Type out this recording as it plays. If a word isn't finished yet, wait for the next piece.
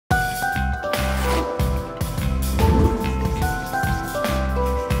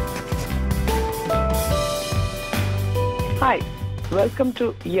Hi, welcome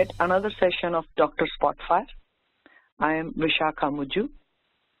to yet another session of Dr. Spotfire. I am Vishakha Mujju,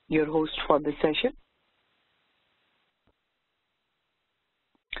 your host for this session.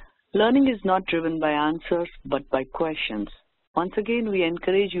 Learning is not driven by answers, but by questions. Once again, we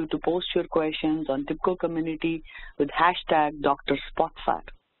encourage you to post your questions on TIBCO community with hashtag Dr. Spotfire.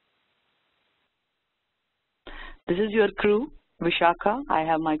 This is your crew, Vishakha. I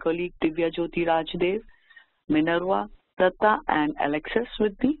have my colleague Divya Jyoti Rajdev, Minerva, Tata, and Alexis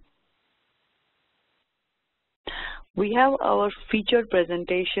with me. We have our featured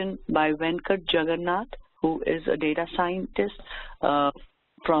presentation by Venkat Jagannath, who is a data scientist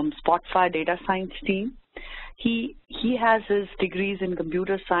from Spotfire Data Science team. He has his degrees in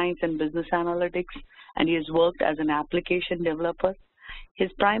computer science and business analytics, and he has worked as an application developer.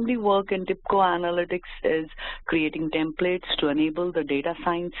 His primary work in TIBCO analytics is creating templates to enable the data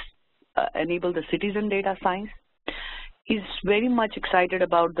science, enable the citizen data science. He's very much excited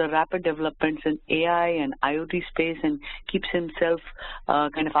about the rapid developments in AI and IoT space and keeps himself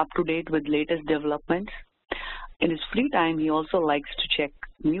kind of up to date with latest developments. In his free time, he also likes to check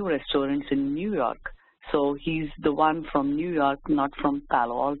new restaurants in New York. So he's the one from New York, not from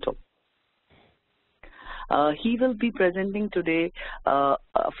Palo Alto. He will be presenting today a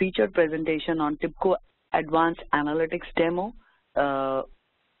featured presentation on TIBCO Advanced Analytics demo.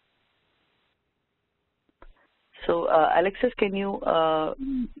 So, Alexis, can you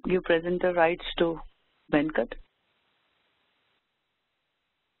give presenter rights to Venkat?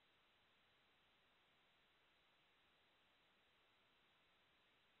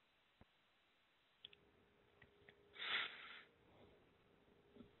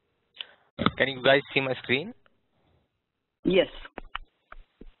 Can you guys see my screen? Yes.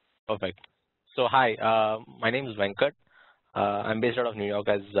 Perfect. So, hi, my name is Venkat. I'm based out of New York,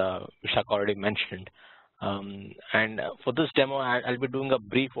 as Vishak already mentioned. And for this demo, I'll be doing a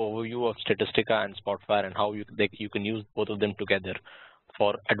brief overview of Statistica and Spotfire and how you can use both of them together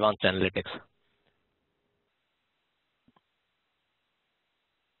for advanced analytics.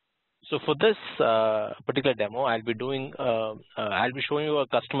 So for this particular demo, I'll be showing you a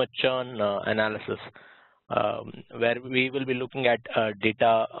customer churn analysis where we will be looking at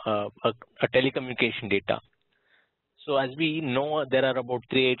data, a telecommunication data. So as we know, there are about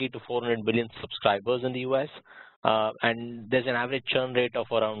 380 to 400 billion subscribers in the US, and there's an average churn rate of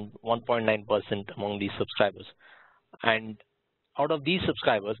around 1.9% among these subscribers. And out of these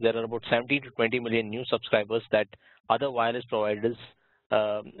subscribers, there are about 17 to 20 million new subscribers that other wireless providers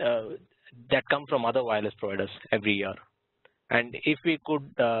that come from other wireless providers every year. And if we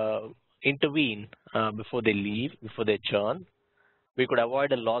could intervene before they leave, before they churn, we could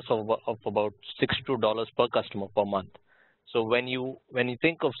avoid a loss of about $62 per customer per month. So when you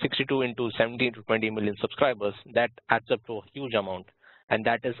think of 62 into 17 to 20 million subscribers, that adds up to a huge amount, and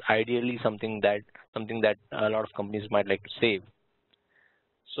that is ideally something that a lot of companies might like to save.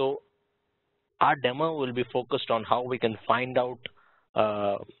 So our demo will be focused on how we can find out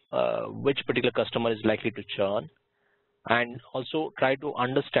which particular customer is likely to churn, and also try to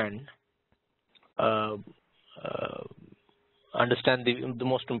understand the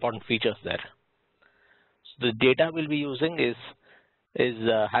most important features there. So the data we'll be using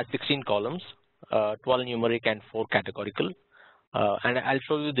has 16 columns, 12 numeric and 4 categorical, and I'll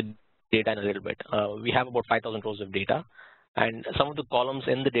show you the data in a little bit. We have about 5,000 rows of data, and some of the columns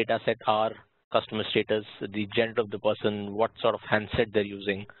in the data set are customer status, the gender of the person, what sort of handset they're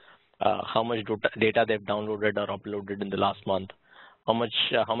using, how much data they've downloaded or uploaded in the last month,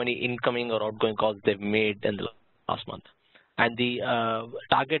 how many incoming or outgoing calls they've made in the last month. And the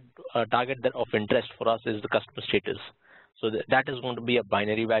target of interest for us is the customer status. So that is going to be a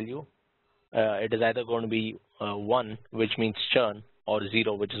binary value. It is either going to be 1, which means churn, or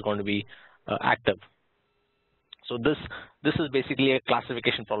 0, which is going to be active. So this is basically a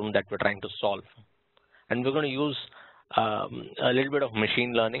classification problem that we're trying to solve. And we're going to use a little bit of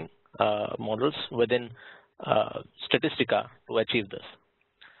machine learning models within Statistica to achieve this.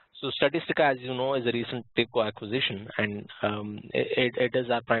 So Statistica, as you know, is a recent TIBCO acquisition, and it is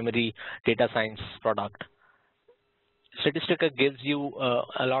our primary data science product. Statistica gives you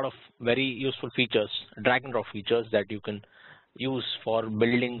a lot of very useful features, drag and drop features that you can use for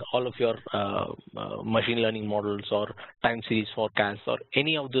building all of your machine learning models or time series forecasts or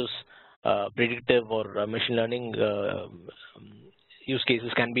any of those predictive or machine learning use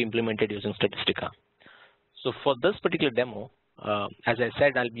cases can be implemented using Statistica. So for this particular demo, as I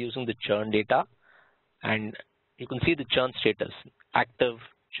said, I'll be using the churn data, and you can see the churn status: active,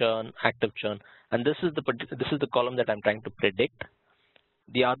 churn, and this is the column that I'm trying to predict.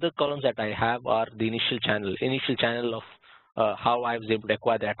 The other columns that I have are the initial channel how I was able to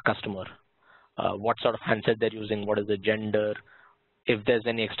acquire that customer, what sort of handset they're using, what is the gender, if there's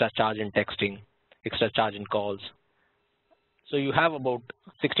any extra charge in texting, extra charge in calls. So you have about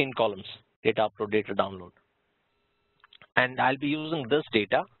 16 columns, data upload, data download. And I'll be using this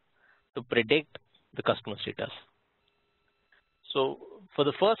data to predict the customer status. So for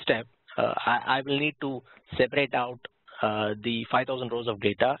the first step, I will need to separate out the 5,000 rows of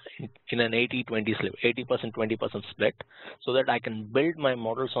data in an 80-20 split, 80% 20% split, so that I can build my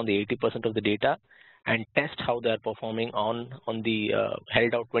models on the 80% of the data and test how they are performing on the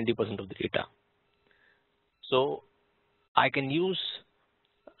held out 20% of the data. So I can use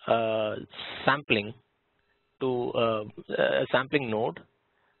sampling to a sampling node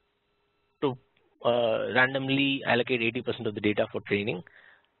to randomly allocate 80% of the data for training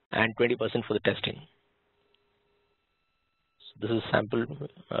and 20% for the testing. So this is sample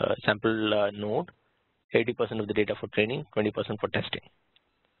node, 80% of the data for training, 20% for testing.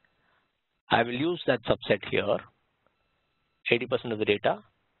 I will use that subset here, 80% of the data,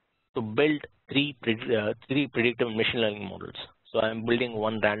 to build three predictive machine learning models. So I'm building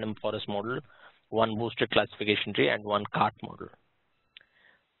one random forest model, one boosted classification tree, and one cart model.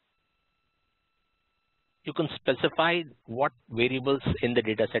 You can specify what variables in the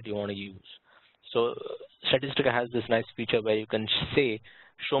data set you want to use. So Statistica has this nice feature where you can say,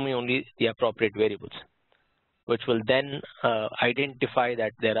 show me only the appropriate variables, which will then identify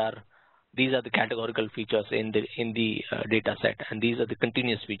that these are the categorical features in the data set, and these are the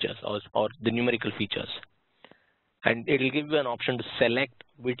continuous features or the numerical features. And it will give you an option to select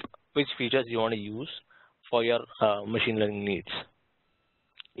which features you want to use for your machine learning needs.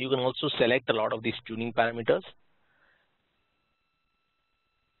 You can also select a lot of these tuning parameters.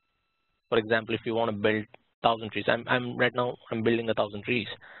 For example, if you want to build 1,000 trees, right now I'm building 1,000 trees,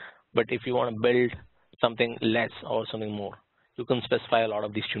 but if you want to build something less or something more, you can specify a lot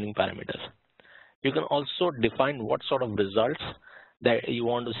of these tuning parameters. You can also define what sort of results that you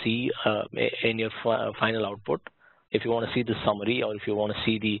want to see in your final output. If you want to see the summary, or if you want to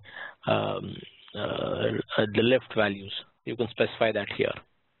see the lift values, you can specify that here,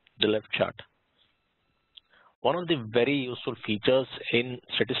 the lift chart. One of the very useful features in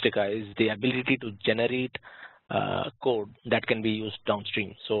Statistica is the ability to generate code that can be used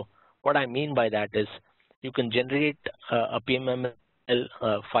downstream. So what I mean by that is you can generate a PMML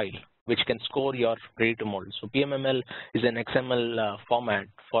file which can score your predictive models. So PMML is an XML format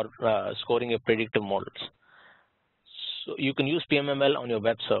for scoring your predictive models. So you can use PMML on your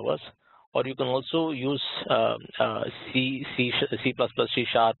web servers, or you can also use C++, C#,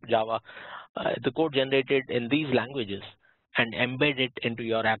 Java, the code generated in these languages, and embed it into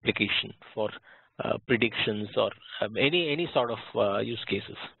your application for predictions or any sort of use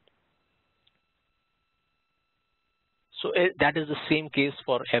cases. So that is the same case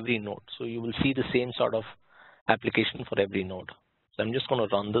for every node. So you will see the same sort of application for every node. So I'm just going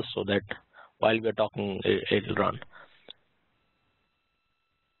to run this so that while we're talking, it'll run.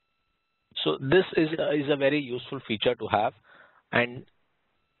 So this is a very useful feature to have. And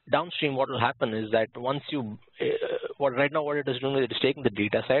downstream, what will happen is that once you, right now what it is doing is it is taking the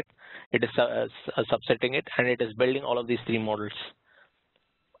data set, it is subsetting it, and it is building all of these three models.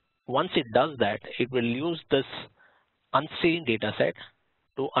 Once it does that, it will use this unseen data set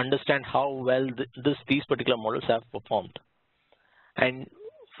to understand how well these particular models have performed. And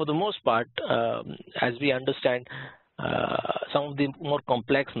for the most part, as we understand, some of the more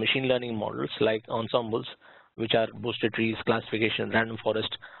complex machine learning models like ensembles, which are boosted trees, classification, random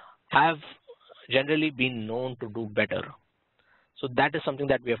forest, have generally been known to do better. So that is something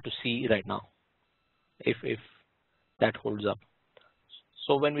that we have to see right now, if that holds up.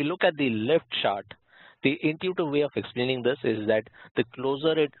 So when we look at the lift chart, the intuitive way of explaining this is that the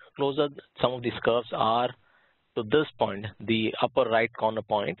closer some of these curves are to this point, the upper right corner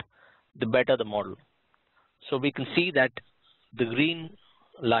point, the better the model. So we can see that the green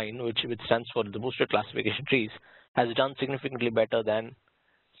line, which stands for the boosted classification trees, has done significantly better than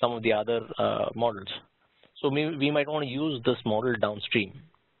some of the other models. So we might want to use this model downstream.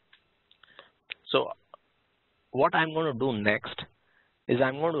 So what I'm going to do next is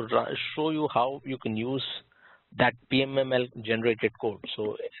I'm going to show you how you can use that PMML generated code.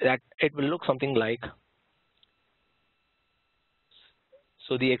 So that it will look something like,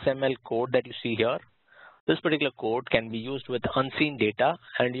 so the XML code that you see here, this particular code can be used with unseen data,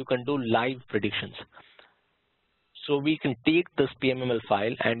 and you can do live predictions. So we can take this PMML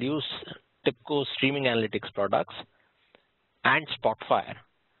file and use TIBCO streaming analytics products and Spotfire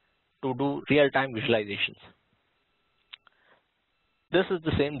to do real-time visualizations. This is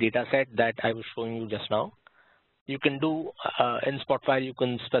the same data set that I was showing you just now, you can do in Spotfire, you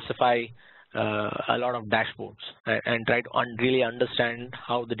can specify a lot of dashboards and try to really understand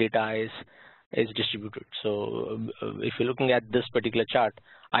how the data is distributed. So if you're looking at this particular chart,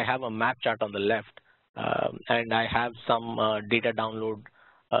 I have a map chart on the left, and I have some data download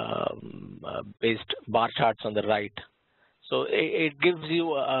based bar charts on the right. So it gives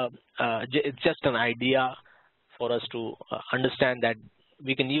you it's just an idea for us to understand that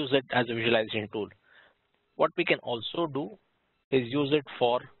we can use it as a visualization tool. What we can also do is use it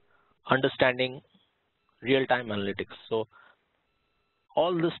for understanding real-time analytics. So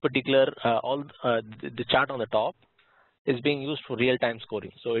all this particular, the chart on the top is being used for real-time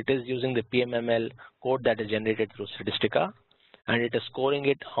scoring. So it is using the PMML code that is generated through Statistica, and it is scoring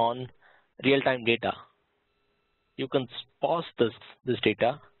it on real-time data. You can pause this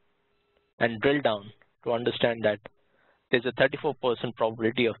data and drill down to understand that there's a 34%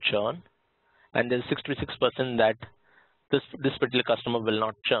 probability of churn, and there's 66% that this particular customer will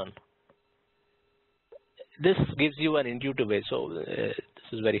not churn. This gives you an intuitive way, so this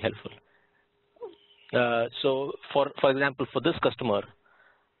is very helpful. So for example, for this customer,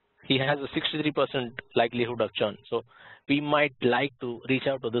 he has a 63% likelihood of churn. So we might like to reach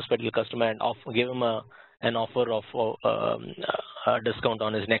out to this particular customer and give him an offer of a discount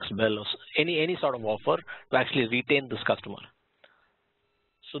on his next bill, or any sort of offer to actually retain this customer.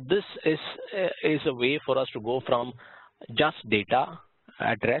 So this is a way for us to go from just data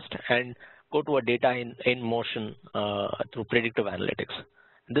at rest and go to a data in motion through predictive analytics.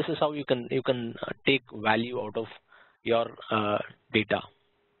 This is how you can take value out of your data.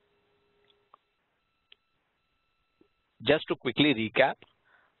 Just to quickly recap,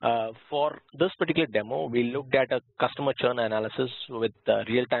 for this particular demo, we looked at a customer churn analysis with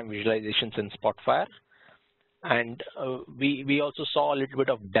real-time visualizations in Spotfire, and we also saw a little bit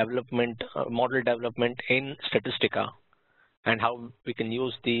of development, model development in Statistica, and how we can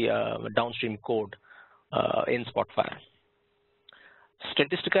use the downstream code in Spotfire.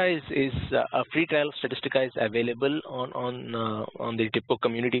 Statistica is a free trial. Statistica is available on the TIBCO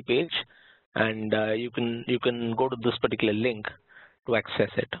community page, and you can go to this particular link to access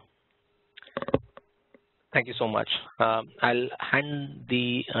it. Thank you so much. I'll hand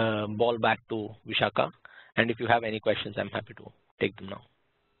the ball back to Vishaka, and if you have any questions, I'm happy to take them now.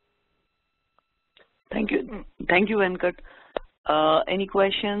 Thank you, Venkat. Any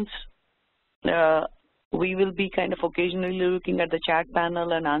questions? We will be kind of occasionally looking at the chat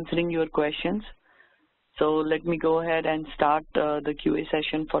panel and answering your questions. So let me go ahead and start the QA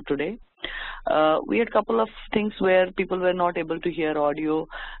session for today. We had a couple of things where people were not able to hear audio.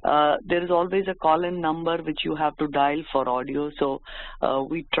 There is always a call-in number which you have to dial for audio. So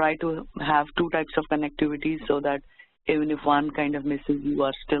we try to have two types of connectivity so that even if one kind of misses, you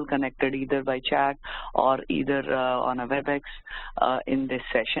are still connected either by chat or either on a WebEx in this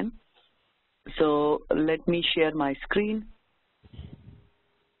session. So let me share my screen.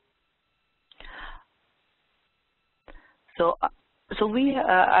 So we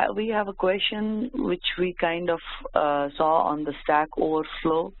have a question which we kind of saw on the Stack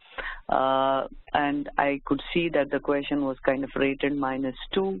Overflow, and I could see that the question was kind of rated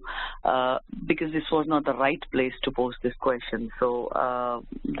 -2 because this was not the right place to post this question. So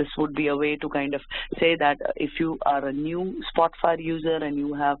this would be a way to kind of say that if you are a new Spotfire user and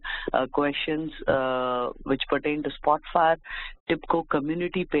you have questions which pertain to Spotfire, TIBCO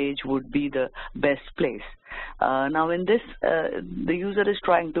community page would be the best place. Now in this, the user is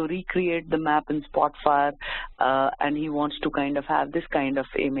trying to recreate the map in Spotfire, and he wants to kind of have this kind of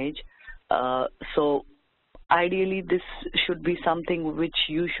image. So ideally, this should be something which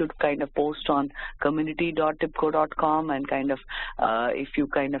you should kind of post on community.tibco.com, and kind of if you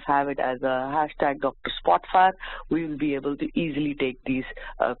kind of have it as a hashtag Dr. Spotfire, we will be able to easily take these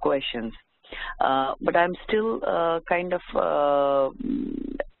questions. But I'm still kind of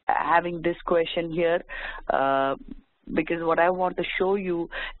having this question here because what I want to show you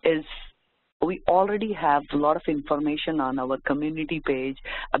is we already have a lot of information on our community page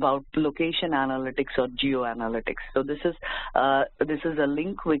about location analytics or geo analytics. So this is a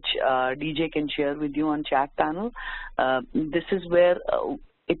link which DJ can share with you on chat panel. This is where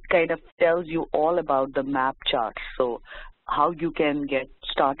it kind of tells you all about the map chart. So how you can get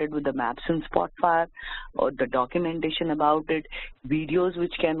started with the maps in Spotfire, or the documentation about it, videos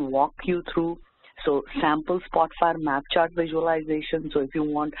which can walk you through. So sample Spotfire map chart visualization. So if you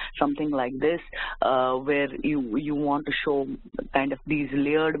want something like this, where you want to show kind of these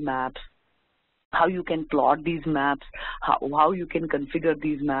layered maps, how you can plot these maps, how you can configure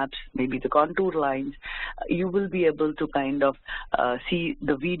these maps, maybe the contour lines. You will be able to kind of see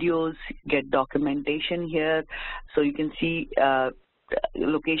the videos, get documentation here. So you can see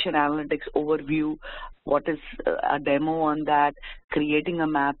location analytics overview, what is a demo on that, creating a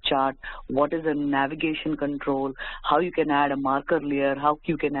map chart, what is a navigation control, how you can add a marker layer, how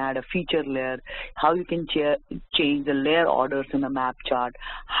you can add a feature layer, how you can change the layer orders in a map chart,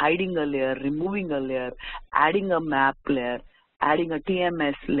 hiding a layer, removing a layer, adding a map layer, adding a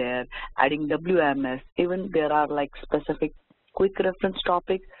TMS layer, adding WMS. Even there are like specific quick reference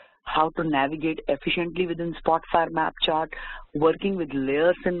topics, how to navigate efficiently within Spotfire map chart, working with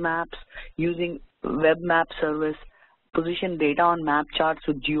layers in maps, using web map service, position data on map charts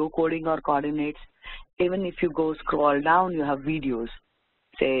with geocoding or coordinates. Even if you go scroll down, you have videos.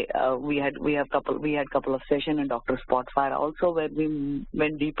 Say we had couple of sessions in Dr. Spotfire also where we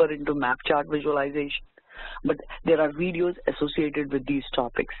went deeper into map chart visualization. But there are videos associated with these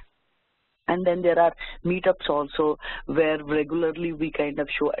topics. And then there are meetups also where regularly we kind of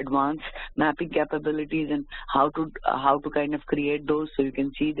show advanced mapping capabilities and how to kind of create those. So you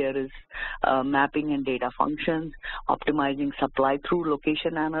can see there is mapping and data functions, optimizing supply through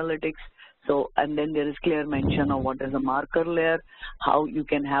location analytics. So, and then there is clear mention of what is a marker layer, how you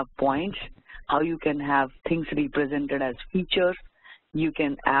can have points, how you can have things represented as features. You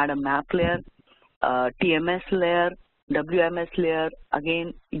can add a map layer, TMS layer, WMS layer,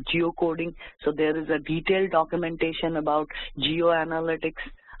 again geocoding. So there is a detailed documentation about geoanalytics,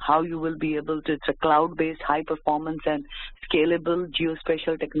 how you will be able to, it's a cloud-based high performance and scalable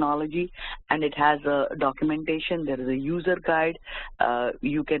geospatial technology, and it has a documentation. There is a user guide.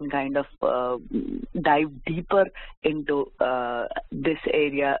 You can kind of dive deeper into this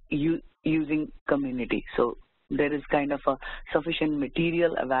area using community. So there is kind of a sufficient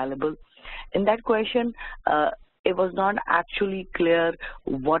material available. In that question, it was not actually clear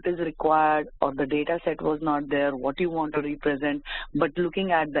what is required, or the data set was not there, what you want to represent. But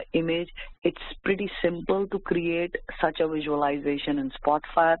looking at the image, it's pretty simple to create such a visualization in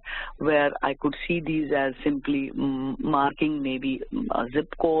Spotfire, where I could see these as simply marking maybe a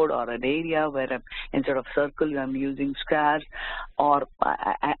zip code or an area where instead of circle, I'm using squares, or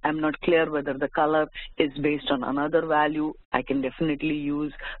I'm not clear whether the color is based on another value. I can definitely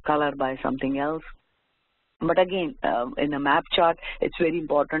use color by something else. But again, in a map chart, it's very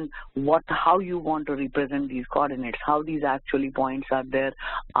important how you want to represent these coordinates, how these actually points are there.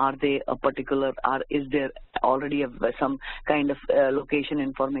 Are they a particular, is there already some kind of location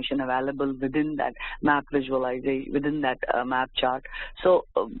information available within that map visualization, within that map chart? So,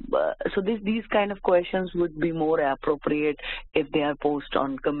 these kind of questions would be more appropriate if they are posted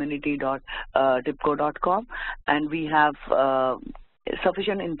on community.tipco.com, and we have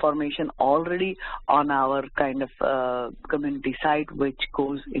sufficient information already on our kind of community site, which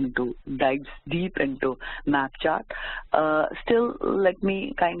dives deep into map chart. Still, let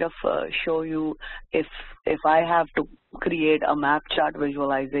me kind of show you, if I have to create a map chart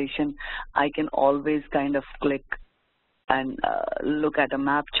visualization, I can always kind of click and look at a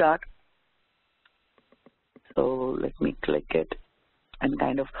map chart. So let me click it and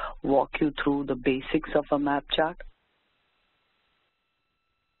kind of walk you through the basics of a map chart.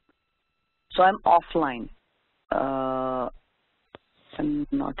 So I'm offline. I'm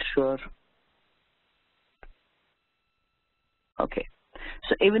not sure. Okay.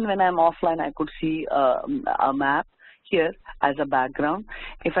 So even when I'm offline, I could see a map here as a background.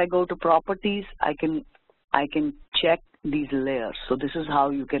 If I go to properties, I can check these layers. So this is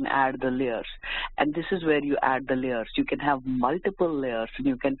how you can add the layers, and this is where you add the layers. You can have multiple layers, and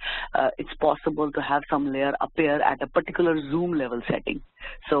you can it's possible to have some layer appear at a particular zoom level setting.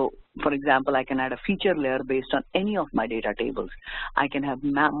 So for example, I can add a feature layer based on any of my data tables. I can have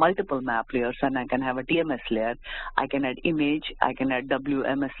multiple map layers, and I can have a TMS layer. I can add image, I can add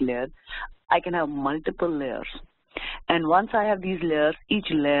WMS layer. I can have multiple layers. And once I have these layers,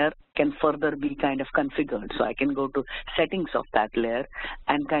 each layer can further be kind of configured. So I can go to settings of that layer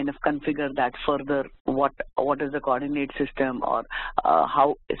and kind of configure that further. What is the coordinate system, or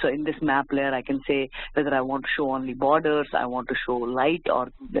how? So in this map layer, I can say whether I want to show only borders, I want to show light or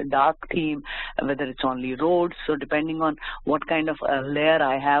the dark theme, whether it's only roads. So depending on what kind of layer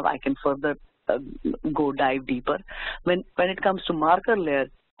I have, I can further go dive deeper. When it comes to marker layer,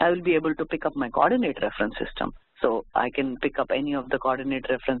 I will be able to pick up my coordinate reference system. So I can pick up any of the coordinate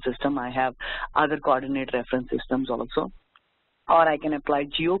reference system. I have other coordinate reference systems also. Or I can apply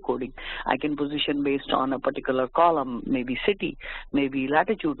geocoding. I can position based on a particular column, maybe city, maybe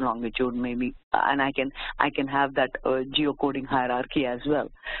latitude, longitude, maybe, and I can have that geocoding hierarchy as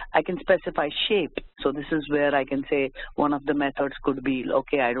well. I can specify shape. So this is where I can say one of the methods could be,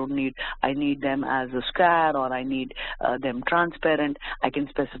 okay, I need them as a square, or I need them transparent. I can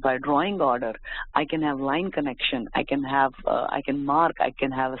specify drawing order. I can have line connection. I can have, I can mark. I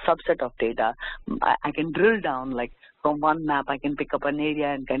can have a subset of data. I can drill down, like from one map, I can pick up an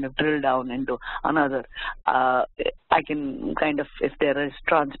area and kind of drill down into another. I can kind of, if there is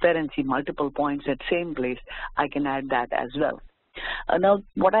transparency, multiple points at same place, I can add that as well. Now,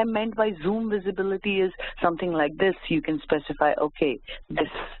 what I meant by zoom visibility is something like this. You can specify, okay,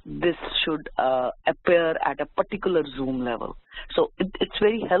 this should appear at a particular zoom level. So it's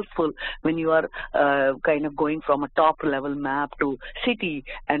very helpful when you are kind of going from a top level map to city,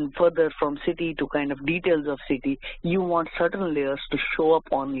 and further from city to kind of details of city. You want certain layers to show up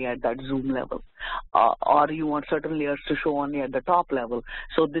only at that zoom level, or you want certain layers to show only at the top level.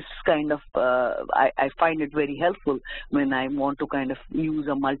 So this kind of, I find it very helpful when I want to kind of use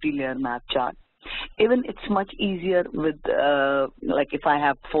a multi-layer map chart. Even it's much easier with, like if I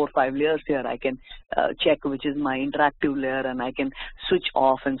have 4 or 5 layers here, I can check which is my interactive layer, and I can switch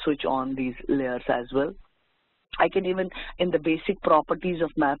off and switch on these layers as well. I can even, in the basic properties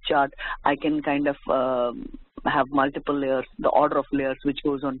of map chart, I can kind of have multiple layers, the order of layers, which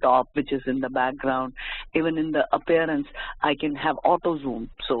goes on top, which is in the background. Even in the appearance, I can have auto zoom.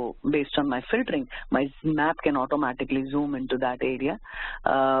 So based on my filtering, my map can automatically zoom into that area.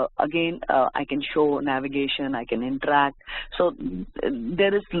 Again, I can show navigation, I can interact. So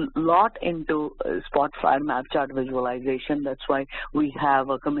there is a lot into Spotfire map chart visualization. That's why we have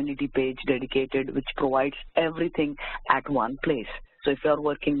a community page dedicated, which provides everything at one place. So if you are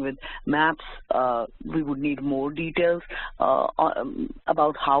working with maps, we would need more details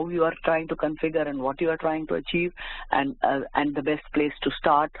about how you are trying to configure and what you are trying to achieve. And the best place to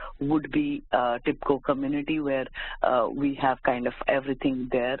start would be TIBCO community, where we have kind of everything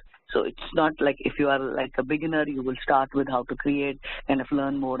there. So it's not like if you are like a beginner, you will start with how to create, kind of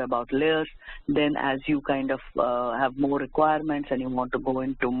learn more about layers. Then as you kind of have more requirements and you want to go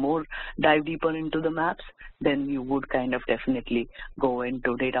into more, dive deeper into the maps, then you would kind of definitely go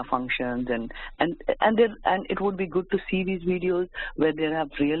into data functions, and it would be good to see these videos where they have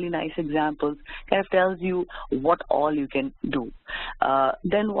really nice examples, kind of tells you what all you can do.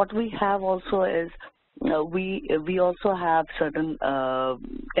 Then what we have also is, we also have certain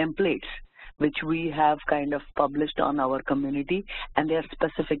templates which we have kind of published on our community, and they are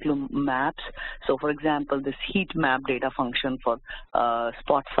specific to maps. So for example, this heat map data function for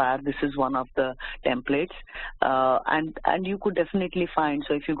Spotfire, this is one of the templates, and you could definitely find,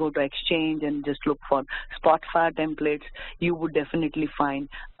 so if you go to Exchange and just look for Spotfire templates, you would definitely find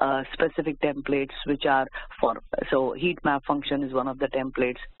specific templates which are for, so heat map function is one of the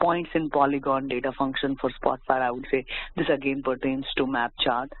templates. Points in polygon data function for Spotfire, I would say this again pertains to map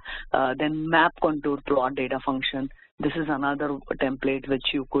chart. Then map contour plot data function. This is another template which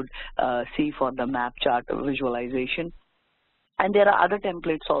you could see for the map chart visualization. And there are other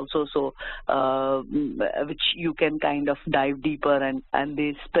templates also, so which you can kind of dive deeper, and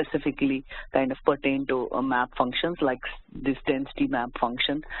they specifically kind of pertain to map functions, like this density map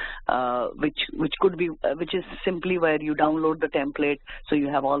function, which could be, which is simply where you download the template, so you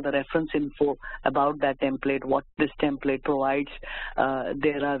have all the reference info about that template, what this template provides.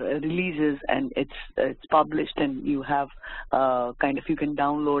 There are releases, and it's published, and you have kind of, you can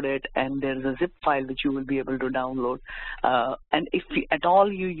download it, and there's a zip file which you will be able to download. And if at all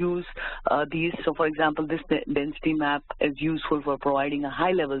you use these, so for example, this density map is useful for providing a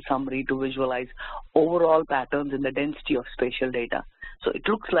high-level summary to visualize overall patterns in the density of spatial data. So it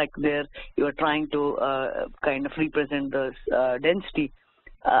looks like there you are trying to kind of represent the density.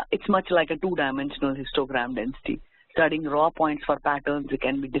 It's much like a two-dimensional histogram density. Studying raw points for patterns, it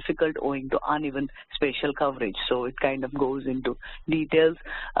can be difficult owing to uneven spatial coverage. So it kind of goes into details,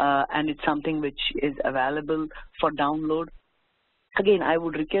 and it's something which is available for download. Again, I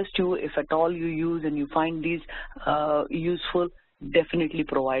would request you, if at all you use and you find these useful, definitely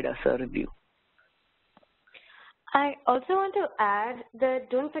provide us a review. I also want to add that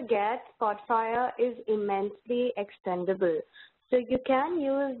don't forget Spotfire is immensely extendable. So you can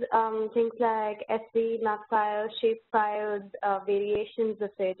use things like SV, map files, shape files, variations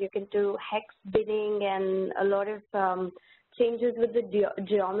of it. You can do hex binning and a lot of changes with the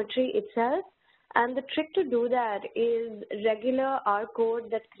geometry itself. And the trick to do that is regular R code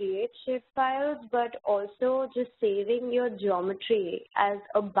that creates shape files, but also just saving your geometry as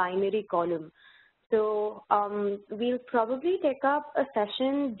a binary column. So we'll probably take up a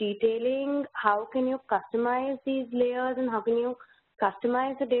session detailing how can you customize these layers and how can you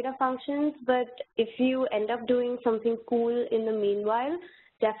customize the data functions. But if you end up doing something cool in the meanwhile,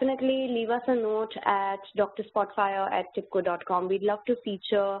 definitely leave us a note at drspotfire@tipco.com. We'd love to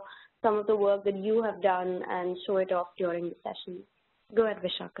feature some of the work that you have done and show it off during the session. Go ahead,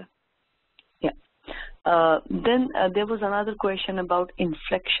 Vishaka. Yeah. Then there was another question about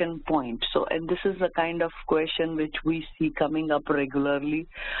inflection point. So, and this is the kind of question which we see coming up regularly.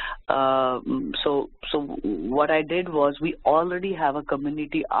 So what I did was, we already have a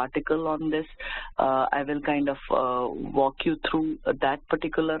community article on this. I will kind of walk you through that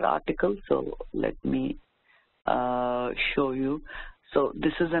particular article. So let me show you. So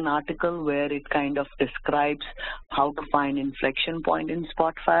this is an article where it kind of describes how to find inflection point in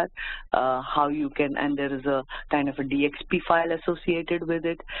Spotfire, how you can, and there is a kind of a DXP file associated with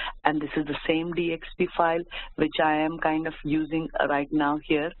it. And this is the same DXP file which I am kind of using right now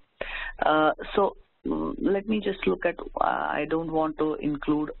here. So let me just look at, I don't want to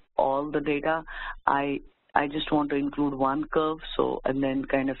include all the data. I just want to include one curve, so, and then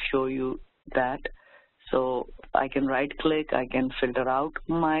kind of show you that. So I can right click, I can filter out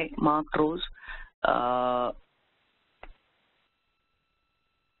my marked rows.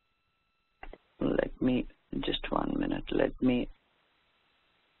 Let me, just 1 minute,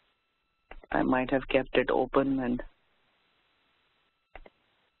 I might have kept it open and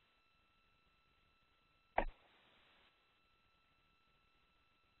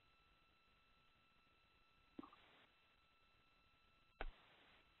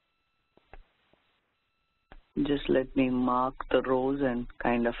just let me mark the rows and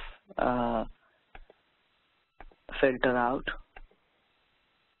kind of filter out.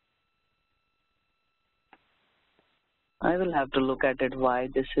 I will have to look at it why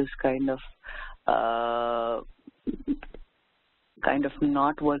this is kind of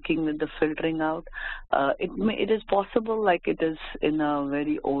not working with the filtering out. It is possible, like it is in a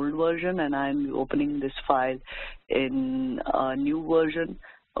very old version, and I'm opening this file in a new version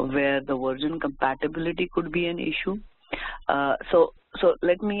where the version compatibility could be an issue. So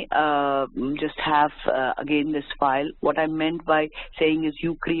let me just have again this file. What I meant by saying is,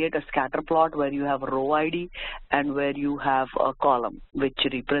 you create a scatter plot where you have a row ID and where you have a column which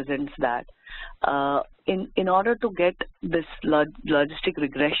represents that. In order to get this logistic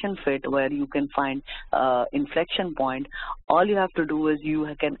regression fit where you can find inflection point, all you have to do is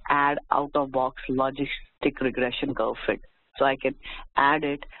you can add out-of-box logistic regression curve fit. So I can add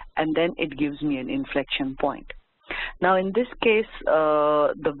it, and then it gives me an inflection point. Now in this case,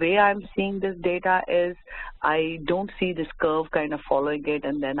 the way I'm seeing this data is, I don't see this curve kind of following it,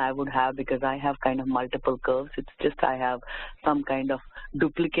 and then I would have, because I have kind of multiple curves, it's just I have some kind of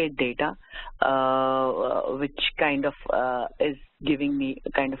duplicate data, which kind of is giving me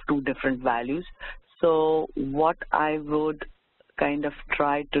kind of two different values. So what I would kind of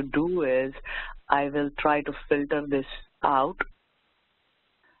try to do is, I will try to filter this out.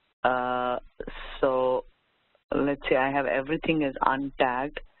 So let's say I have everything is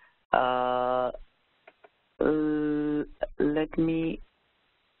untagged. Let me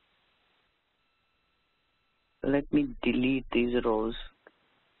delete these rows.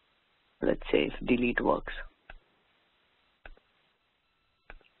 Let's say if delete works.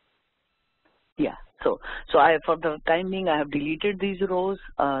 Yeah. So for the time being, I have deleted these rows.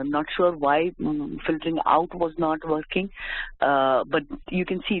 Not sure why filtering out was not working, but you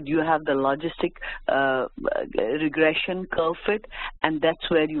can see you have the logistic regression curve fit, and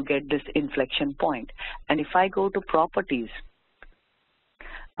that's where you get this inflection point. And if I go to properties,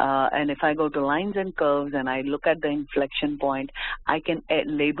 and if I go to lines and curves and I look at the inflection point, I can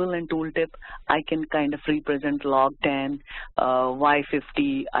label in tooltip. I can kind of represent log 10,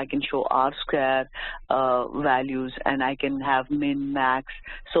 y50. I can show r square values, and I can have min, max.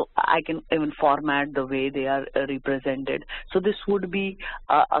 So I can even format the way they are represented. So this would be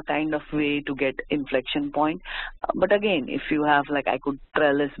a kind of way to get inflection point. But again, if you have, like, I could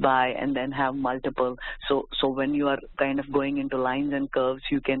trellis by and then have multiple. So when you are kind of going into lines and curves,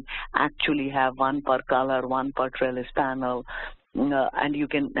 you can actually have one per color, one per trellis panel, and you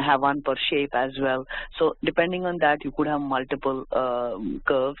can have one per shape as well. So depending on that, you could have multiple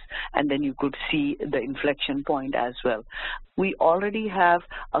curves, and then you could see the inflection point as well. We already have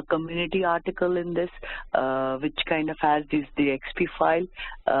a community article in this, which kind of has this DXP file.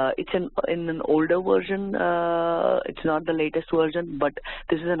 It's in an older version. It's not the latest version, but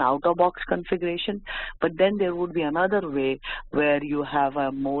this is an out-of-box configuration. But then there would be another way where you have a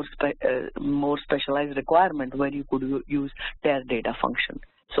more specialized requirement where you could use tear data function.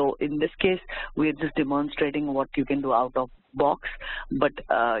 So in this case, we are just demonstrating what you can do out of box, but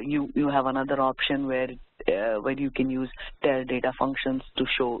you have another option where you can use data functions to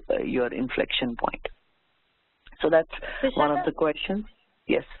show your inflection point. So that's one of the questions.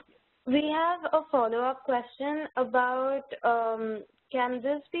 Yes. We have a follow-up question about can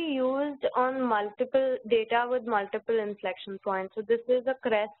this be used on multiple data with multiple inflection points? So this is a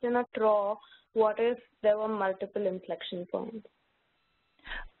crest and a trough. What if there were multiple inflection points?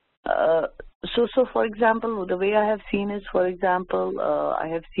 So for example, the way I have seen is, for example, I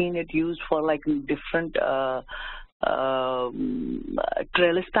have seen it used for like different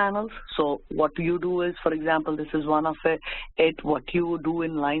trellis panels. So what you do is, for example, this is one of it. What you do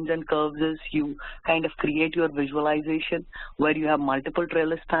in lines and curves is you kind of create your visualization where you have multiple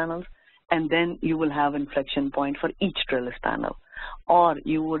trellis panels, and then you will have inflection point for each trellis panel. Or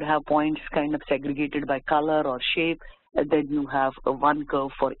you would have points kind of segregated by color or shape, and then you have one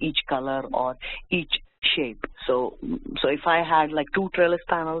curve for each color or each shape. So if I had like 2 trellis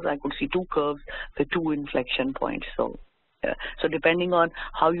panels, I could see 2 curves with 2 inflection points. So depending on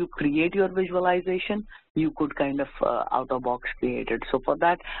how you create your visualization, you could kind of out of box create it. So for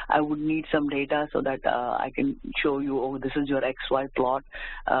that, I would need some data so that I can show you, oh, this is your XY plot,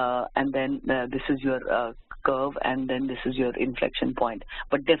 and then this is your curve, and then this is your inflection point.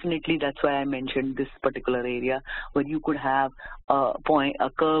 But definitely that's why I mentioned this particular area where you could have a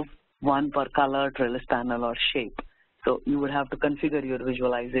curve, one per color, trellis panel, or shape. So you would have to configure your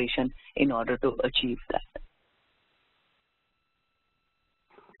visualization in order to achieve that.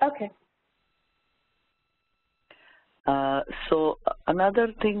 Okay. So another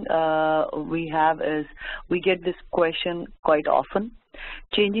thing we have is, we get this question quite often: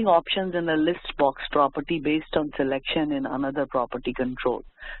 changing options in a list box property based on selection in another property control.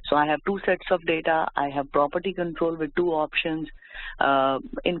 So I have 2 sets of data. I have property control with 2 options.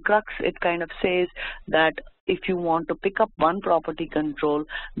 In Crux, it kind of says that if you want to pick up one property control,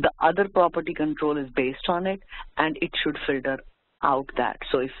 the other property control is based on it, and it should filter out that.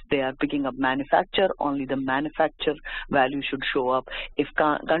 So if they are picking up manufacturer, only the manufacturer value should show up. If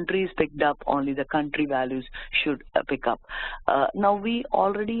country is picked up, only the country values should pick up. Now, we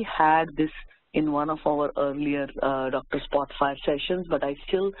already had this in one of our earlier Dr. Spotfire sessions, but I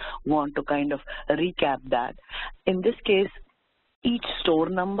still want to kind of recap that. In this case, each store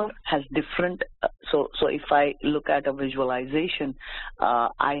number has different, so if I look at a visualization,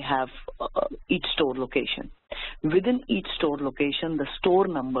 I have each store location. Within each store location, the store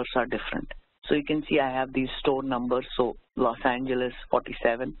numbers are different. So you can see I have these store numbers, so Los Angeles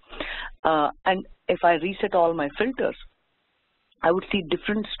 47. And if I reset all my filters, I would see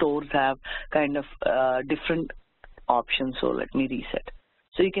different stores have kind of different options. So let me reset.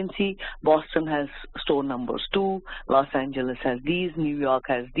 So you can see Boston has store numbers 2, Los Angeles has these, New York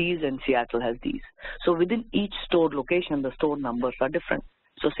has these, and Seattle has these. So within each store location, the store numbers are different.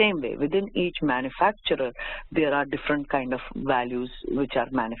 So same way, within each manufacturer, there are different kind of values which are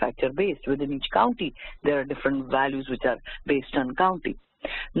manufacturer based. Within each county, there are different values which are based on county.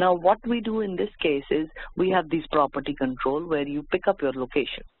 Now, what we do in this case is, we have these property control where you pick up your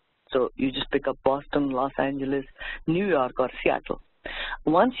location. So you just pick up Boston, Los Angeles, New York, or Seattle.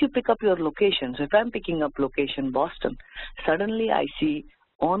 Once you pick up your location, so if I'm picking up location Boston, suddenly I see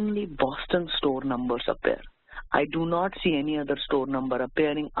only Boston store numbers appear. I do not see any other store number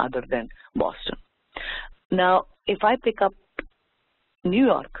appearing other than Boston. Now, if I pick up New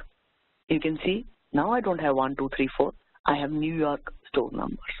York, you can see now I don't have 1, 2, 3, 4. I have New York store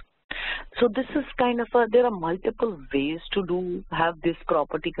numbers. So this is kind of there are multiple ways to have these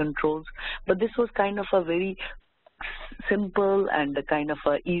property controls, but this was kind of a very simple and a kind of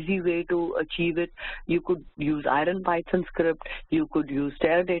a easy way to achieve it. You could use Iron Python script, you could use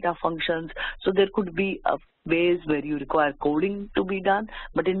data functions. So there could be ways where you require coding to be done,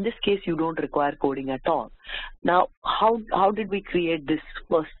 but in this case you don't require coding at all. Now, how did we create this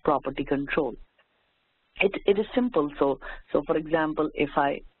first property control? It is simple. So for example, if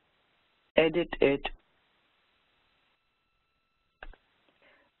I edit it,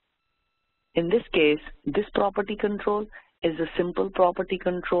 in this case, this property control is a simple property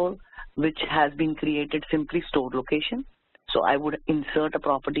control which has been created simply store location. So I would insert a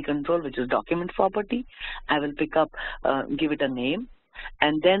property control which is document property. I will pick up, give it a name,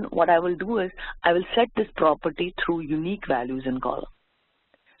 and then what I will do is I will set this property through unique values in column.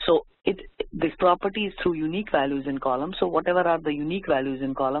 So this property is through unique values in column. So whatever are the unique values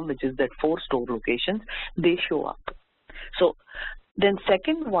in column, which is that 4 store locations, they show up. So then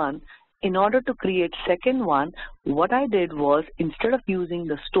second one, in order to create second one, what I did was, instead of using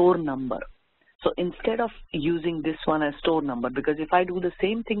the store number, So instead of using this one as store number, because if I do the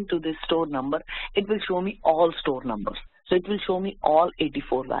same thing to this store number, it will show me all store numbers. So it will show me all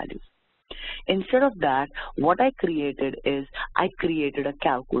 84 values. Instead of that, what I created is I created a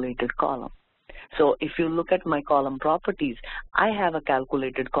calculated column. So if you look at my column properties, I have a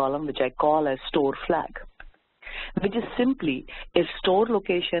calculated column which I call as store flag, which is simply if store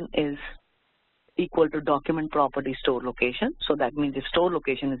location is equal to document property store location. So that means if store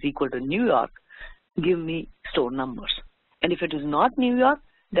location is equal to New York, give me store numbers. And if it is not New York,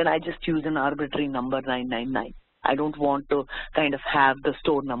 then I just use an arbitrary number 999. I don't want to kind of have the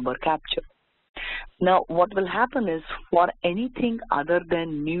store number captured. Now, what will happen is for anything other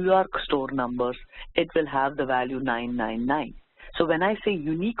than New York store numbers, it will have the value 999. So when I say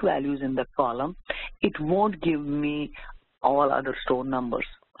unique values in the column, it won't give me all other store numbers.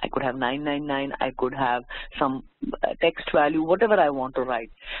 I could have 999, I could have some text value, whatever I want to write.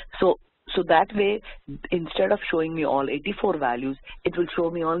 So that way, instead of showing me all 84 values, it will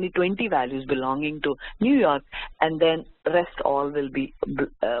show me only 20 values belonging to New York, and then rest all will be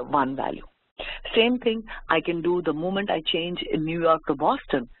one value. Same thing I can do the moment I change in New York to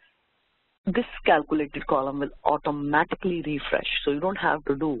Boston. This calculated column will automatically refresh. So you don't have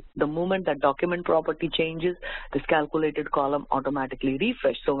to do. The moment that document property changes, this calculated column automatically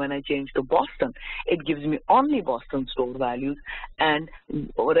refresh. So when I change to Boston, it gives me only Boston store values, and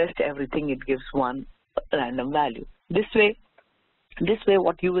rest everything it gives one random value. This way,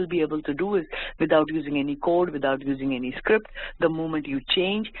 what you will be able to do is, without using any code, without using any script, the moment you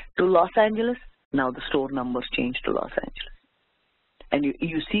change to Los Angeles, now the store numbers change to Los Angeles. And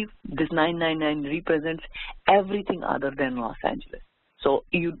you see this 999 represents everything other than Los Angeles. So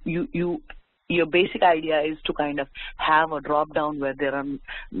your basic idea is to kind of have a drop down where there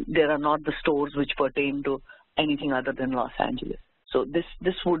are not the stores which pertain to anything other than Los Angeles. So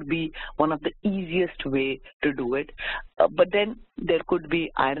this would be one of the easiest way to do it. But then there could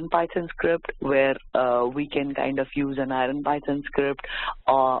be IronPython script where we can kind of use an IronPython script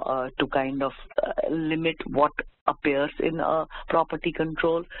to kind of limit what appears in a property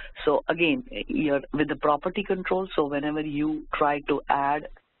control. So again, with the property control, so whenever you try to add,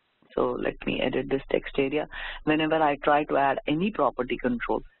 so let me edit this text area. Whenever I try to add any property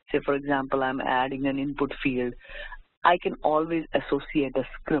control, say for example, I'm adding an input field, I can always associate a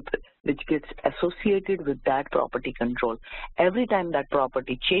script which gets associated with that property control. Every time that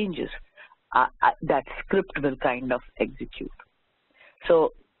property changes, that script will kind of execute.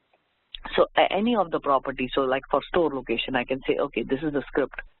 So any of the properties, so like for store location, I can say, okay, this is the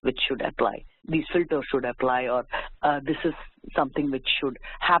script which should apply. These filters should apply, or this is something which should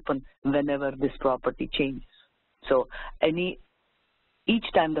happen whenever this property changes. So each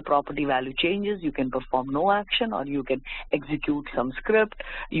time the property value changes, you can perform no action, or you can execute some script.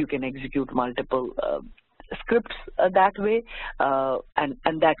 You can execute multiple scripts that way,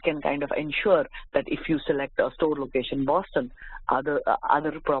 and that can kind of ensure that if you select a store location Boston, other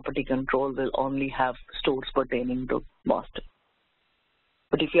property control will only have stores pertaining to Boston.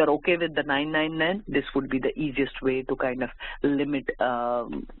 But if you're okay with the 999, this would be the easiest way to kind of limit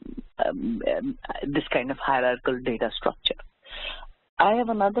this kind of hierarchical data structure. I have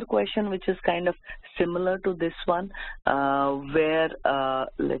another question which is kind of similar to this one, where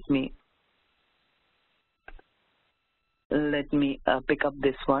let me pick up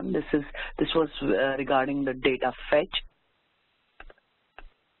this one. This was regarding the data fetch.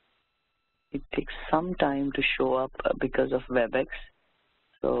 It takes some time to show up because of WebEx.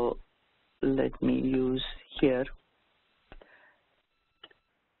 So let me use here.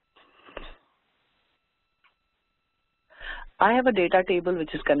 I have a data table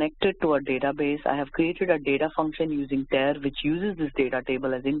which is connected to a database. I have created a data function using TER which uses this data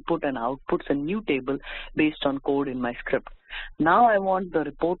table as input and outputs a new table based on code in my script. Now I want the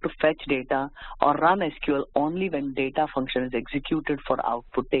report to fetch data or run SQL only when data function is executed for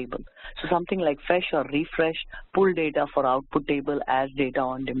output table. So something like fetch or refresh, pull data for output table as data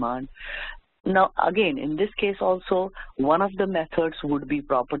on demand. Now, again, in this case also, one of the methods would be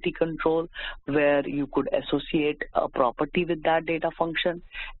property control, where you could associate a property with that data function,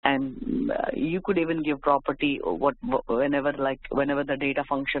 and you could even give property whenever the data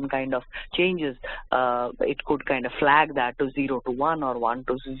function kind of changes, it could kind of flag that to 0 to 1 or 1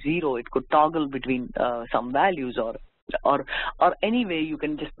 to 0. It could toggle between some values, or any way you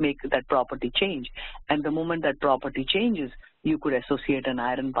can just make that property change. And the moment that property changes, you could associate an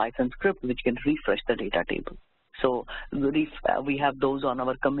IronPython script which can refresh the data table. So we have those on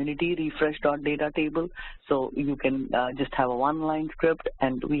our community refresh.data table. So you can just have a one-line script,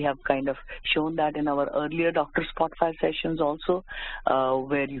 and we have kind of shown that in our earlier Dr. Spotfire sessions also,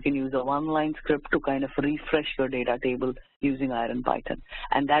 where you can use a one-line script to kind of refresh your data table using IronPython.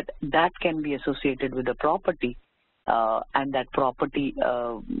 And that can be associated with a property. And that property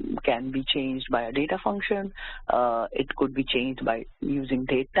can be changed by a data function. It could be changed by using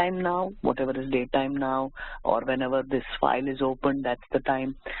datetime now, whatever is datetime now, or whenever this file is opened, that's the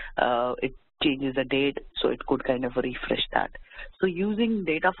time it changes the date, so it could kind of refresh that. So using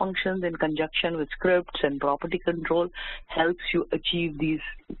data functions in conjunction with scripts and property control helps you achieve these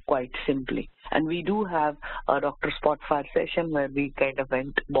quite simply. And we do have a Dr. Spotfire session where we kind of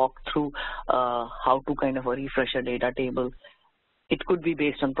walked through how to kind of refresh a data table. It could be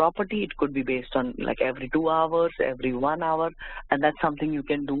based on property, it could be based on like every 2 hours, every 1 hour, and that's something you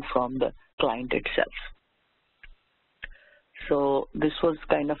can do from the client itself. So this was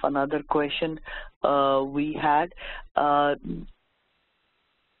kind of another question we had.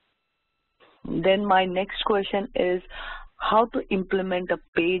 Then my next question is how to implement a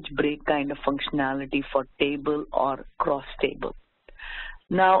page break kind of functionality for table or cross table.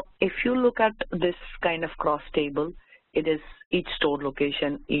 Now, if you look at this kind of cross table, it is each store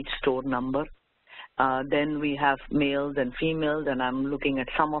location, each store number. Then we have males and females, and I'm looking at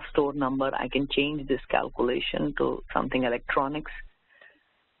sum of store number. I can change this calculation to something electronics.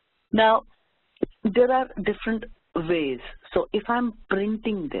 Now, there are different ways. So if I'm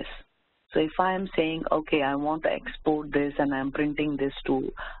printing this, so if I am saying, okay, I want to export this and I'm printing this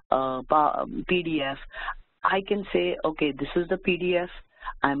to PDF, I can say, okay, this is the PDF.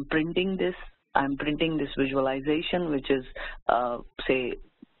 I'm printing this visualization, which is, say,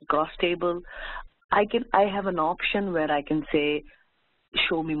 cross table. I have an option where I can say,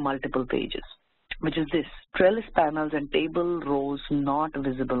 show me multiple pages, which is this, trellis panels and table rows not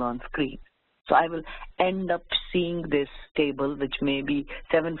visible on screen. So I will end up seeing this table, which may be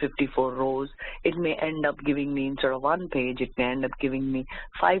 754 rows. It may end up giving me, instead of 1 page, it may end up giving me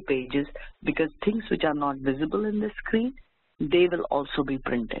 5 pages, because things which are not visible in the screen, they will also be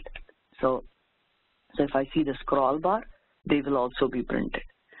printed. So if I see the scroll bar, they will also be printed.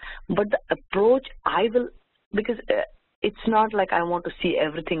 But the approach I will, because it's not like I want to see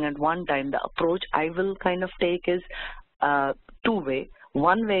everything at one time, the approach I will kind of take is two-way.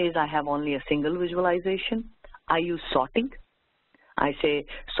 One way is I have only a single visualization. I use sorting. I say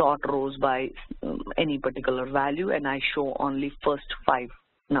sort rows by any particular value, and I show only first 5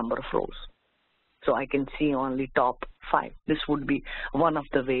 number of rows. So I can see only top 5. This would be one of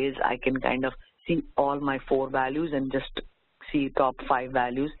the ways I can kind of see all my 4 values and just see top 5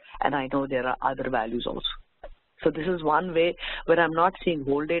 values, and I know there are other values also. So this is one way where I'm not seeing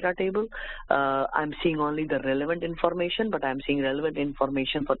whole data table. I'm seeing only the relevant information, but I'm seeing relevant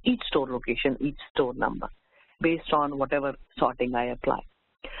information for each store location, each store number, based on whatever sorting I apply.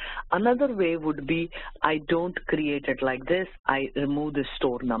 Another way would be I don't create it like this. I remove the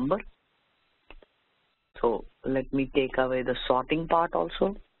store number. So let me take away the sorting part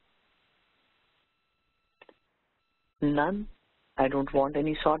also. None. I don't want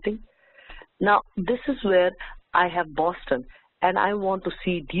any sorting. Now, this is where I have Boston, and I want to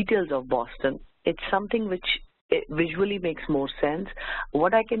see details of Boston. It's something which visually makes more sense.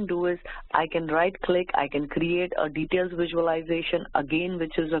 What I can do is I can right-click, I can create a details visualization, again,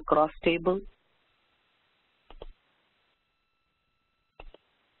 which is a cross table.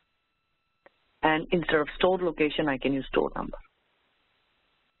 And instead of store location, I can use store number.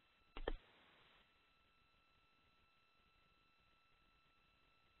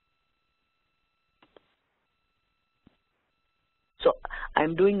 So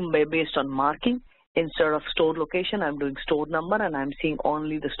I'm doing based on marking. Instead of store location, I'm doing store number, and I'm seeing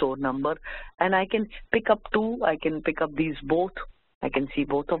only the store number. And I can pick up 2. I can pick up these both. I can see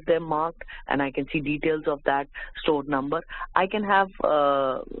both of them marked, and I can see details of that store number. I can have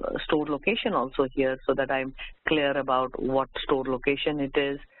store location also here so that I'm clear about what store location it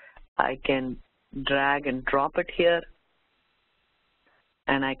is. I can drag and drop it here,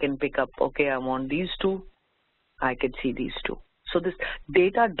 and I can pick up, okay, I want these 2. I can see these 2. So this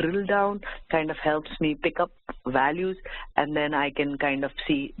data drill down kind of helps me pick up values, and then I can kind of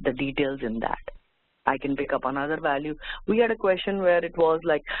see the details in that. I can pick up another value. We had a question where it was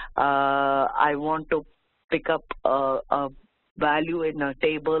like, I want to pick up a value in a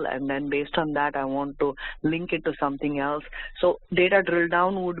table, and then based on that, I want to link it to something else. So data drill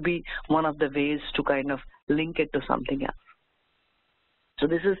down would be one of the ways to kind of link it to something else. So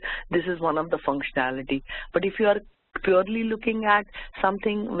this is one of the functionality. But if you are purely looking at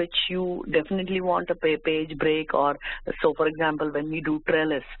something which you definitely want a page break, or so for example, when we do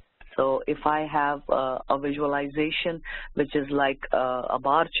trellis, so if I have a visualization which is like a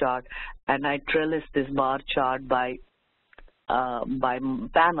bar chart, and I trellis this bar chart by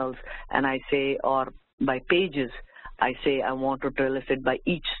panels, and I say, or by pages, I say I want to trellis it by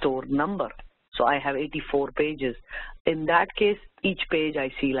each store number. So I have 84 pages. In that case, each page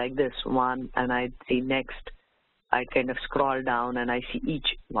I see like this one, and I see next. I kind of scroll down and I see each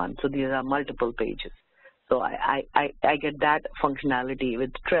one. So these are multiple pages. So I get that functionality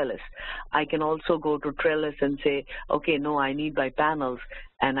with trellis. I can also go to trellis and say, okay, no, I need by panels,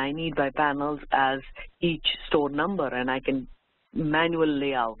 and I need by panels as each store number, and I can manual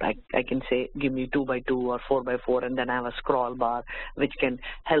layout. I can say, give me 2 by 2 or 4 by 4, and then I have a scroll bar which can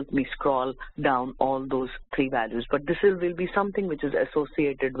help me scroll down all those 3 values. But this will be something which is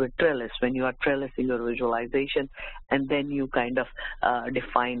associated with trellis when you are trellising your visualization, and then you kind of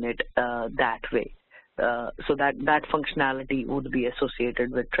define it that way. So that functionality would be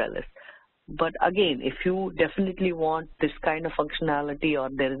associated with trellis. But again, if you definitely want this kind of functionality, or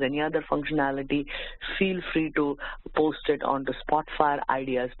there is any other functionality, feel free to post it onto Spotfire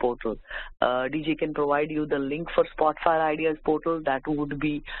Ideas portal. DJ can provide you the link for Spotfire Ideas portal. That would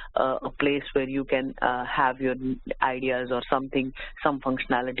be a place where you can have your ideas or some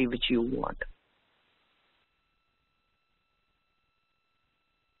functionality which you want.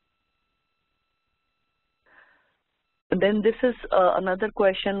 Then this is another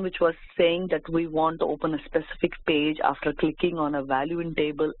question which was saying that we want to open a specific page after clicking on a value in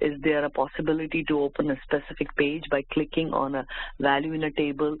table. Is there a possibility to open a specific page by clicking on a value in a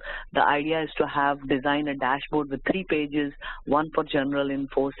table? The idea is to design a dashboard with 3 pages, one for general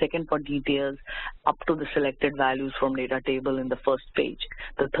info, second for details, up to the selected values from data table in the first page.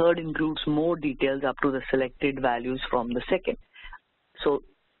 The third includes more details up to the selected values from the second. So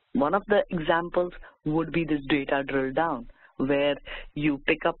one of the examples would be this data drill down, where you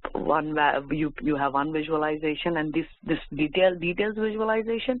pick up you have one visualization, and this details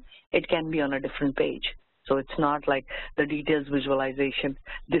visualization, it can be on a different page. So it's not like the details visualization,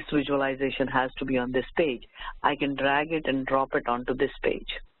 this visualization has to be on this page. I can drag it and drop it onto this page.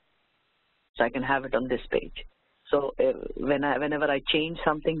 So I can have it on this page. So whenever I change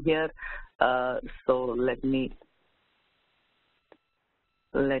something here, so let me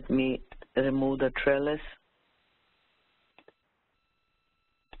remove the trellis.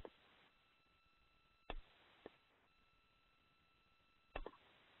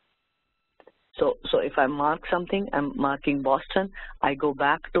 So if I mark something, I'm marking Boston, I go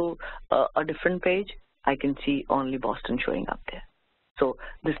back to a different page, I can see only Boston showing up there. So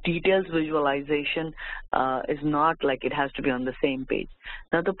this details visualization is not like it has to be on the same page.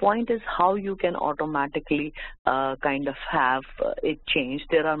 Now the point is how you can automatically kind of have it change.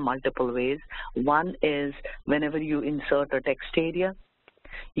 There are multiple ways. One is whenever you insert a text area,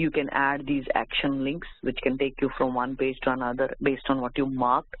 you can add these action links which can take you from one page to another based on what you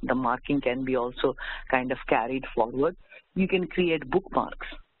marked. The marking can be also kind of carried forward. You can create bookmarks.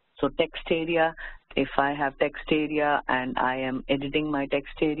 So text area, if I have text area and I am editing my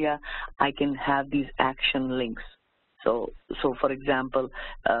text area, I can have these action links. So for example,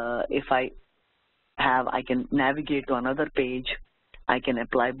 if I can navigate to another page, I can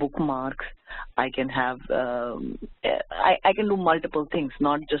apply bookmarks, I can have, I can do multiple things,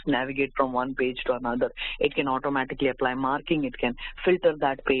 not just navigate from one page to another. It can automatically apply marking, it can filter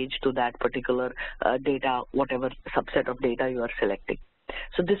that page to that particular data, whatever subset of data you are selecting.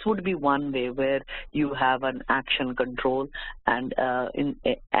 So this would be one way where you have an action control, and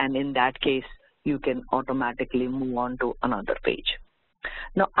in that case, you can automatically move on to another page.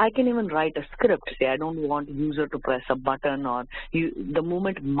 Now, I can even write a script. Say I don't want user to press a button, or the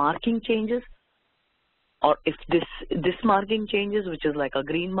moment marking changes, or if this marking changes, which is like a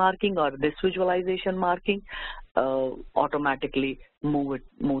green marking, or this visualization marking, automatically move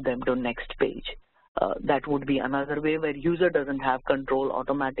them to next page. That would be another way where user doesn't have control.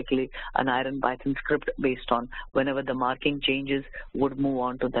 Automatically an Iron Python script based on whenever the marking changes would move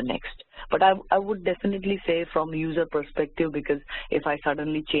on to the next. But I would definitely say from user perspective, because if I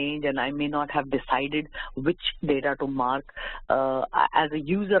suddenly change and I may not have decided which data to mark, as a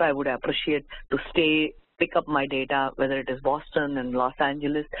user I would appreciate to pick up my data, whether it is Boston and Los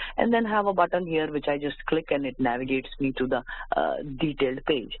Angeles, and then have a button here which I just click and it navigates me to the detailed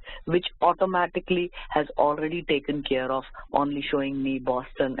page, which automatically has already taken care of only showing me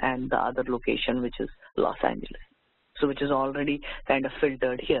Boston and the other location, which is Los Angeles. so which is already kind of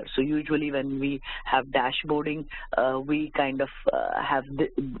filtered here. So usually when we have dashboarding, we kind of have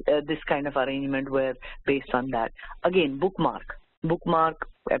this kind of arrangement where based on that. Again, bookmark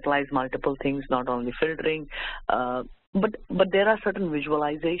applies multiple things, not only filtering, but there are certain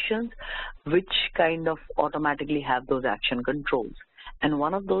visualizations which kind of automatically have those action controls. And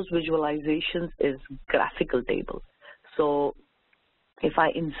one of those visualizations is graphical table. So if I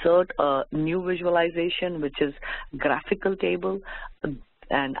insert a new visualization, which is graphical table,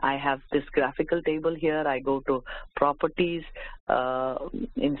 and I have this graphical table here, I go to properties,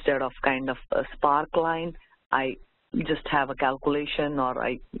 instead of kind of a spark line, I just have a calculation, or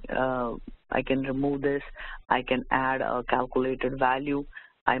I can remove this. I can add a calculated value.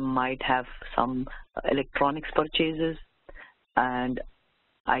 I might have some electronics purchases, and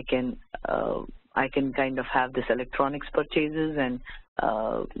I can kind of have this electronics purchases, and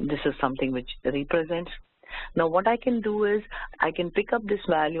this is something which represents. Now what I can do is I can pick up this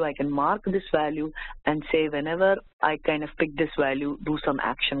value, I can mark this value and say whenever I kind of pick this value, do some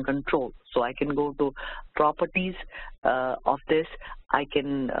action control. So I can go to properties of this. I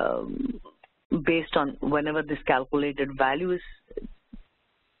can, based on whenever this calculated value is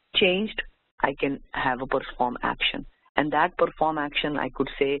changed, I can have a perform action. And that perform action, I could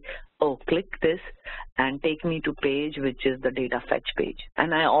say, oh, click this and take me to page, which is the data fetch page.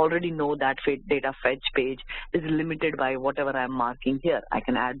 And I already know that data fetch page is limited by whatever I'm marking here. I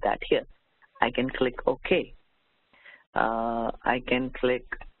can add that here. I can click OK. I can click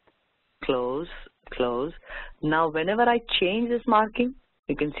close. Now, whenever I change this marking,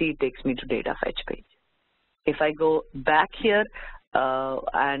 you can see it takes me to data fetch page. If I go back here,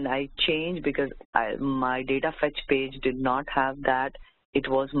 and I change because my data fetch page did not have that. It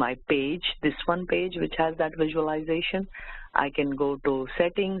was my page, this one page, which has that visualization. I can go to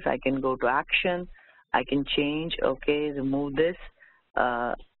settings. I can go to action. I can change. Okay, remove this.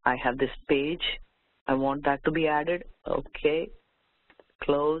 I have this page. I want that to be added. Okay,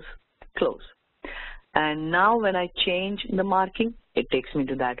 close. And now when I change the marking, it takes me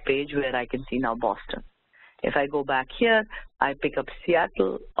to that page where I can see now Boston. If I go back here, I pick up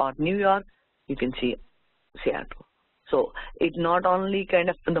Seattle or New York, you can see Seattle. So it not only kind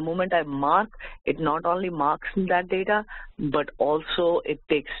of, the moment I mark, it not only marks that data, but also it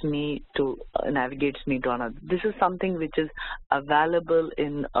takes me to, navigates me to another. This is something which is available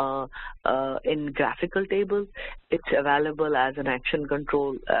in graphical table. It's available as an action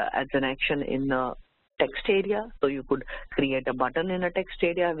control, as an action in the text area. So you could create a button in a text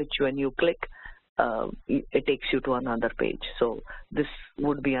area, which when you click, it takes you to another page. So this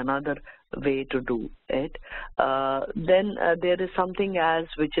would be another way to do it. Then there is something else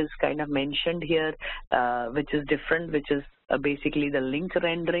which is kind of mentioned here, which is different, which is basically the link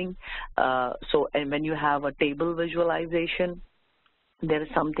rendering. So and when you have a table visualization, there is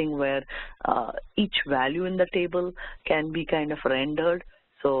something where each value in the table can be kind of rendered.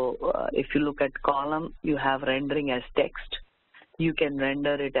 So if you look at column, you have rendering as text. You can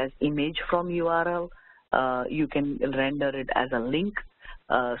render it as image from URL. You can render it as a link.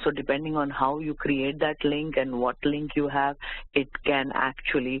 So depending on how you create that link and what link you have, it can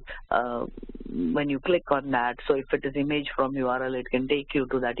actually, when you click on that, so if it is image from URL, it can take you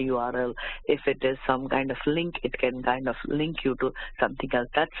to that URL. If it is some kind of link, it can kind of link you to something else.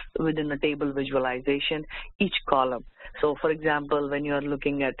 That's within a table visualization, each column. So for example, when you are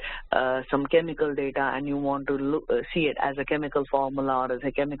looking at some chemical data and you want to see it as a chemical formula or as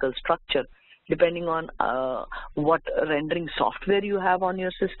a chemical structure, depending on what rendering software you have on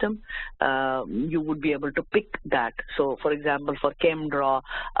your system, you would be able to pick that. So for example, for ChemDraw,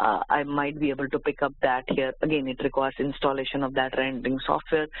 I might be able to pick up that here. Again, it requires installation of that rendering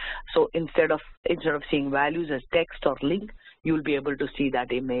software. So instead of seeing values as text or link, you will be able to see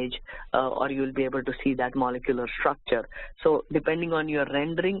that image, or you will be able to see that molecular structure. So depending on your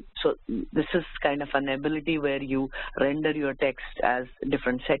rendering, so this is kind of an ability where you render your text as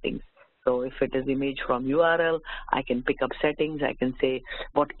different settings. So if it is image from URL, I can pick up settings. I can say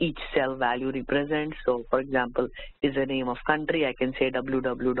what each cell value represents. So for example, is the name of country, I can say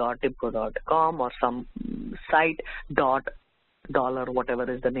www.tipco.com or some site $,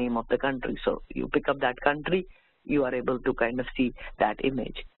 whatever is the name of the country. So you pick up that country, you are able to kind of see that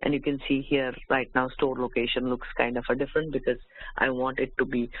image. And you can see here right now store location looks kind of different because I want it to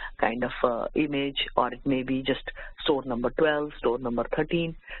be kind of image, or it may be just store number 12, store number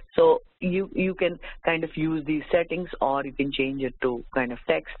 13. So you can kind of use these settings, or you can change it to kind of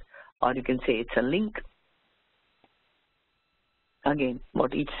text, or you can say it's a link. Again,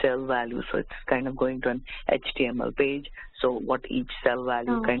 what each cell value, so it's kind of going to an HTML page. So what each cell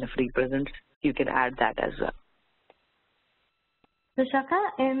value kind of represents, you can add that as well. So Shaka,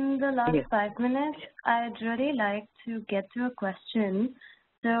 in the last Yes. 5 minutes, I'd really like to get to a question.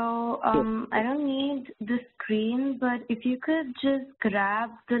 So I don't need the screen, but if you could just grab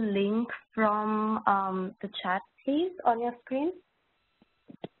the link from the chat, please, on your screen.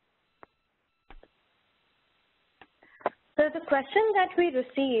 So the question that we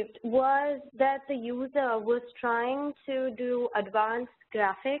received was that the user was trying to do advanced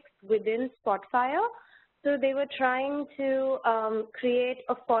graphics within Spotfire. So they were trying to create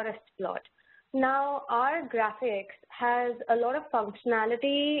a forest plot. Now, our graphics has a lot of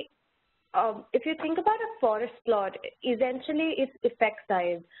functionality. If you think about a forest plot, essentially it's effect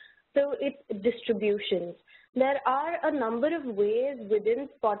size. So it's distributions. There are a number of ways within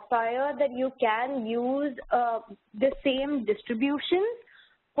Spotfire that you can use the same distributions.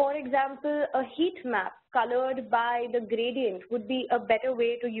 For example, a heat map colored by the gradient would be a better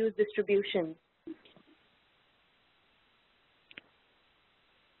way to use distributions.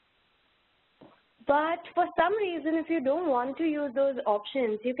 But for some reason, if you don't want to use those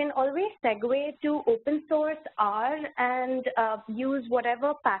options, you can always segue to open source R and use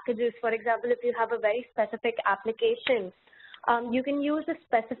whatever packages. For example, if you have a very specific application, you can use a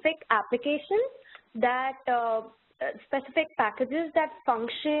specific application that specific packages that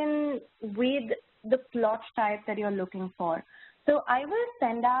function with the plot type that you're looking for. So I will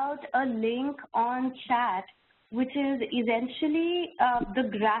send out a link on chat, which is essentially the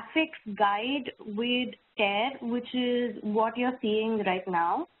graphics guide with TER, which is what you're seeing right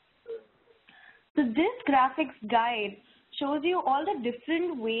now. So this graphics guide shows you all the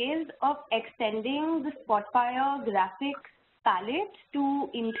different ways of extending the Spotfire graphics palette to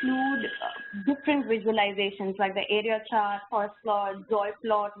include different visualizations like the area chart, forest plot, joy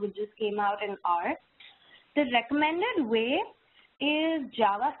plot, which just came out in R. The recommended way is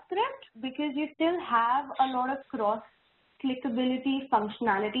JavaScript, because you still have a lot of cross-clickability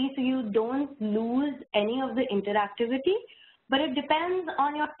functionality, so you don't lose any of the interactivity, but it depends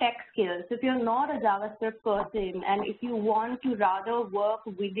on your tech skills. If you're not a JavaScript person and if you want to rather work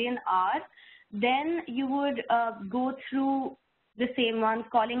within R, then you would go through the same ones,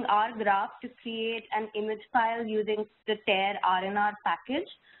 calling rgraph to create an image file using the TER RNR package.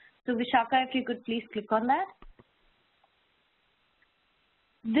 So Vishaka, if you could please click on that.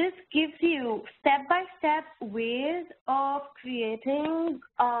 This gives you step-by-step ways of creating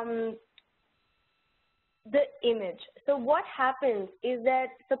the image. So what happens is that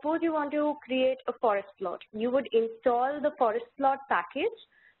suppose you want to create a forest plot. You would install the forest plot package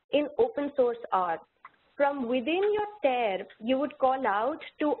in open source R. From within your TER, you would call out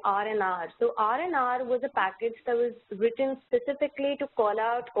to RNR. So RNR was a package that was written specifically to call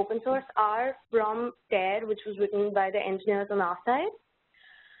out open source R from TER, which was written by the engineers on our side.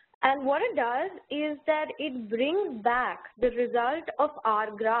 And what it does is that it brings back the result of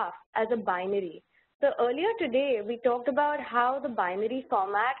rgraph as a binary. So earlier today, we talked about how the binary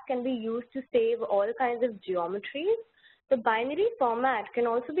format can be used to save all kinds of geometries. The binary format can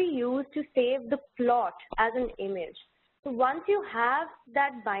also be used to save the plot as an image. So once you have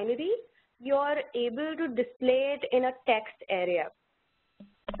that binary, you're able to display it in a text area.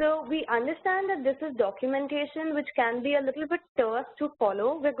 So we understand that this is documentation which can be a little bit terse to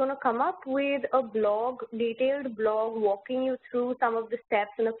follow. We're going to come up with a blog, detailed blog, walking you through some of the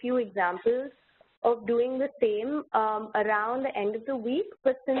steps and a few examples of doing the same around the end of the week.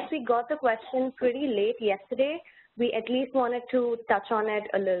 But since we got the question pretty late yesterday, we at least wanted to touch on it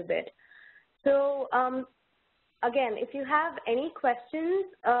a little bit. So again, if you have any questions,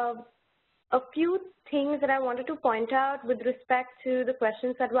 a few things that I wanted to point out with respect to the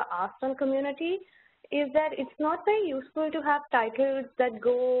questions that were asked on community is that it's not very useful to have titles that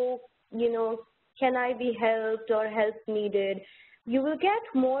go, you know, can I be helped or help needed. You will get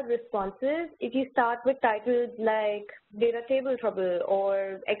more responses if you start with titles like data table trouble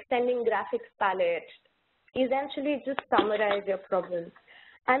or extending graphics palette. Essentially, just summarize your problem.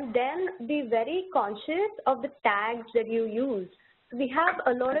 And then be very conscious of the tags that you use. We have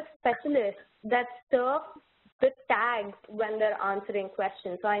a lot of specialists that serve the tags when they're answering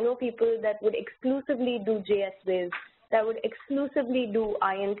questions. So I know people that would exclusively do JSViz, that would exclusively do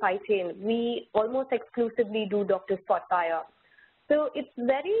IN Python. We almost exclusively do Dr. Spotfire. So it's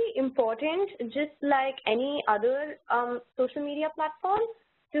very important, just like any other social media platform,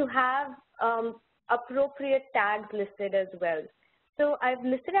 to have appropriate tags listed as well. So I've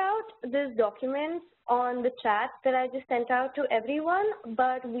listed out this document on the chat that I just sent out to everyone,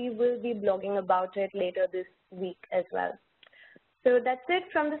 but we will be blogging about it later this week as well. So that's it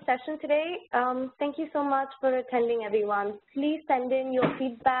from the session today. Thank you so much for attending, everyone. Please send in your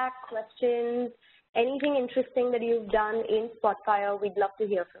feedback, questions, anything interesting that you've done in Spotfire, we'd love to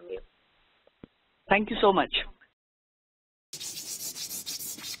hear from you. Thank you so much.